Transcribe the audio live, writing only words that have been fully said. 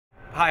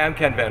Hi, I'm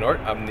Kev Van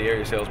Noort. I'm the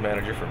area sales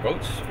manager for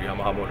boats for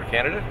Yamaha Motor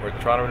Canada. We're at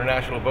the Toronto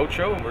International Boat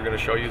Show, and we're going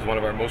to show you one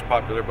of our most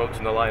popular boats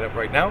in the lineup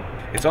right now.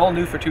 It's all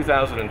new for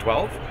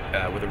 2012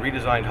 with a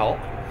redesigned hull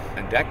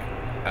and deck,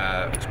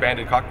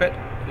 expanded cockpit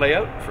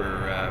layout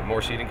for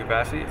more seating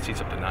capacity. It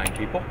seats up to 9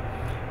 people.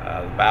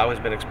 The bow has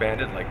been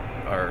expanded like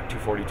our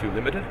 242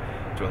 Limited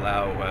to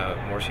allow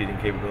more seating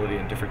capability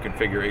and different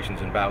configurations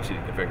and bow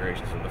seating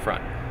configurations in the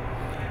front.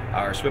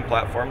 Our swim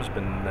platform has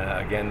been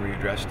again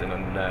readdressed,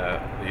 and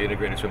the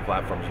integrated swim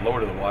platform is lower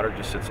to the water,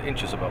 just sits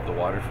inches above the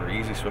water for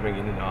easy swimming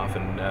in and off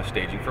and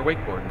staging for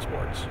wakeboarding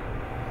sports.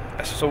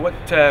 So what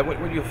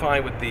you'll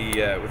find with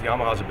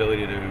Yamaha's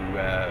ability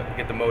to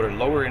get the motor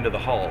lower into the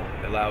hull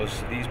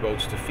allows these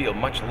boats to feel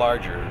much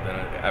larger than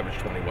an average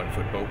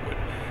 21-foot boat would,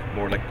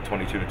 more like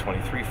 22 to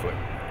 23 foot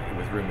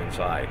with room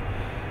inside.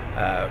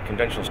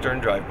 Conventional stern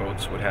drive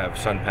boats would have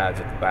sun pads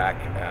at the back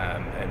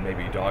and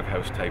maybe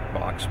doghouse type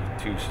box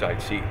with 2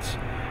 side seats,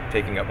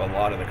 taking up a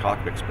lot of the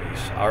cockpit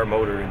space. Our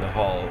motor in the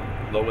hull,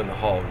 low in the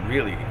hull,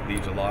 really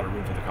leaves a lot of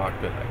room for the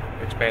cockpit,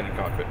 expanded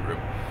cockpit room.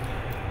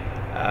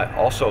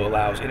 Also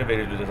allows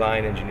innovative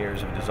design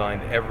engineers have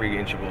designed every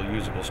inchable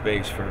usable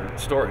space for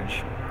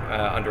storage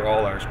under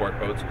all our sport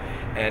boats,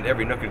 and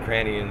every nook and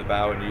cranny in the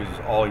bow and is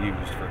all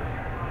used for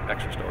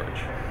extra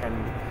storage.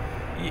 And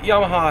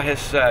Yamaha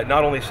has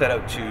not only set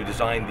out to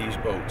design these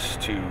boats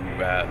to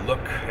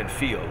look and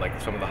feel like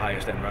some of the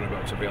highest end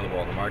runabouts available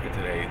on the market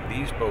today.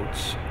 These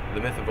boats,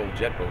 the myth of old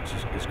jet boats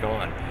is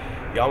gone.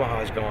 Yamaha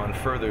has gone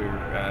further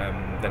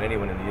than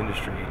anyone in the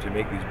industry to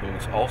make these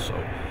boats also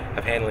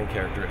have handling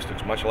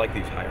characteristics much like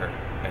these higher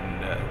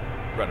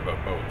end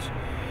runabout boats.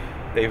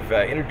 They've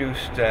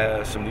introduced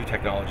some new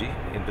technology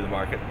into the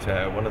market.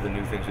 One of the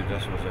new things they've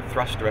done was a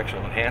thrust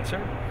directional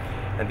enhancer.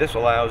 And this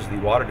allows the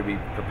water to be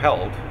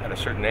propelled at a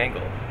certain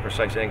angle,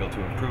 precise angle,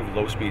 to improve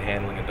low-speed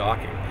handling and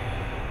docking.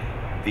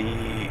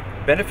 The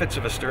benefits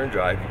of a stern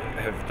drive,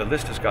 the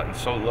list has gotten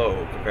so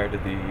low compared to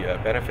the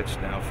benefits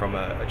now from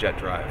a jet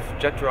drive.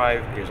 Jet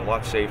drive is a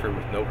lot safer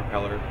with no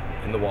propeller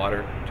in the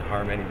water to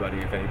harm anybody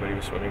if anybody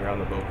was swimming around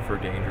the boat for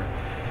danger.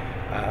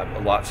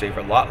 A lot safer,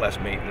 a lot less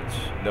maintenance,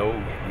 no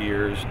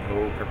gears,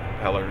 no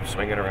propeller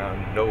swinging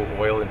around, no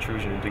oil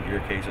intrusion into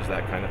gear cases,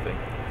 that kind of thing.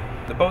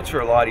 The boats are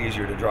a lot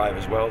easier to drive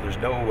as well. There's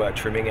no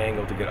trimming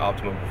angle to get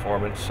optimum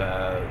performance.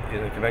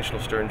 In a conventional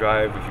stern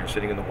drive, if you're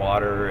sitting in the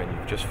water and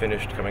you've just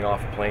finished coming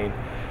off a plane,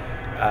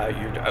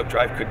 your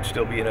outdrive could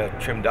still be in a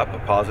trimmed up, a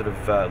positive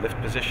lift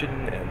position,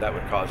 and that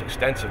would cause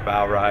extensive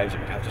bow rise.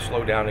 You'd have to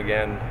slow down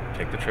again,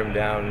 take the trim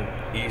down,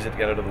 ease it to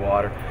get out of the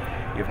water.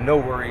 You have no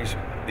worries.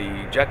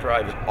 The jet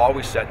drive is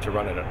always set to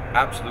run at an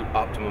absolute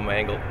optimum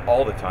angle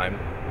all the time.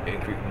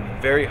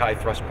 Very high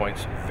thrust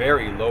points,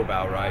 very low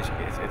bow rise.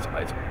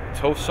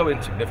 It's so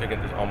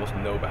insignificant, there's almost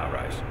no bow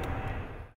rise.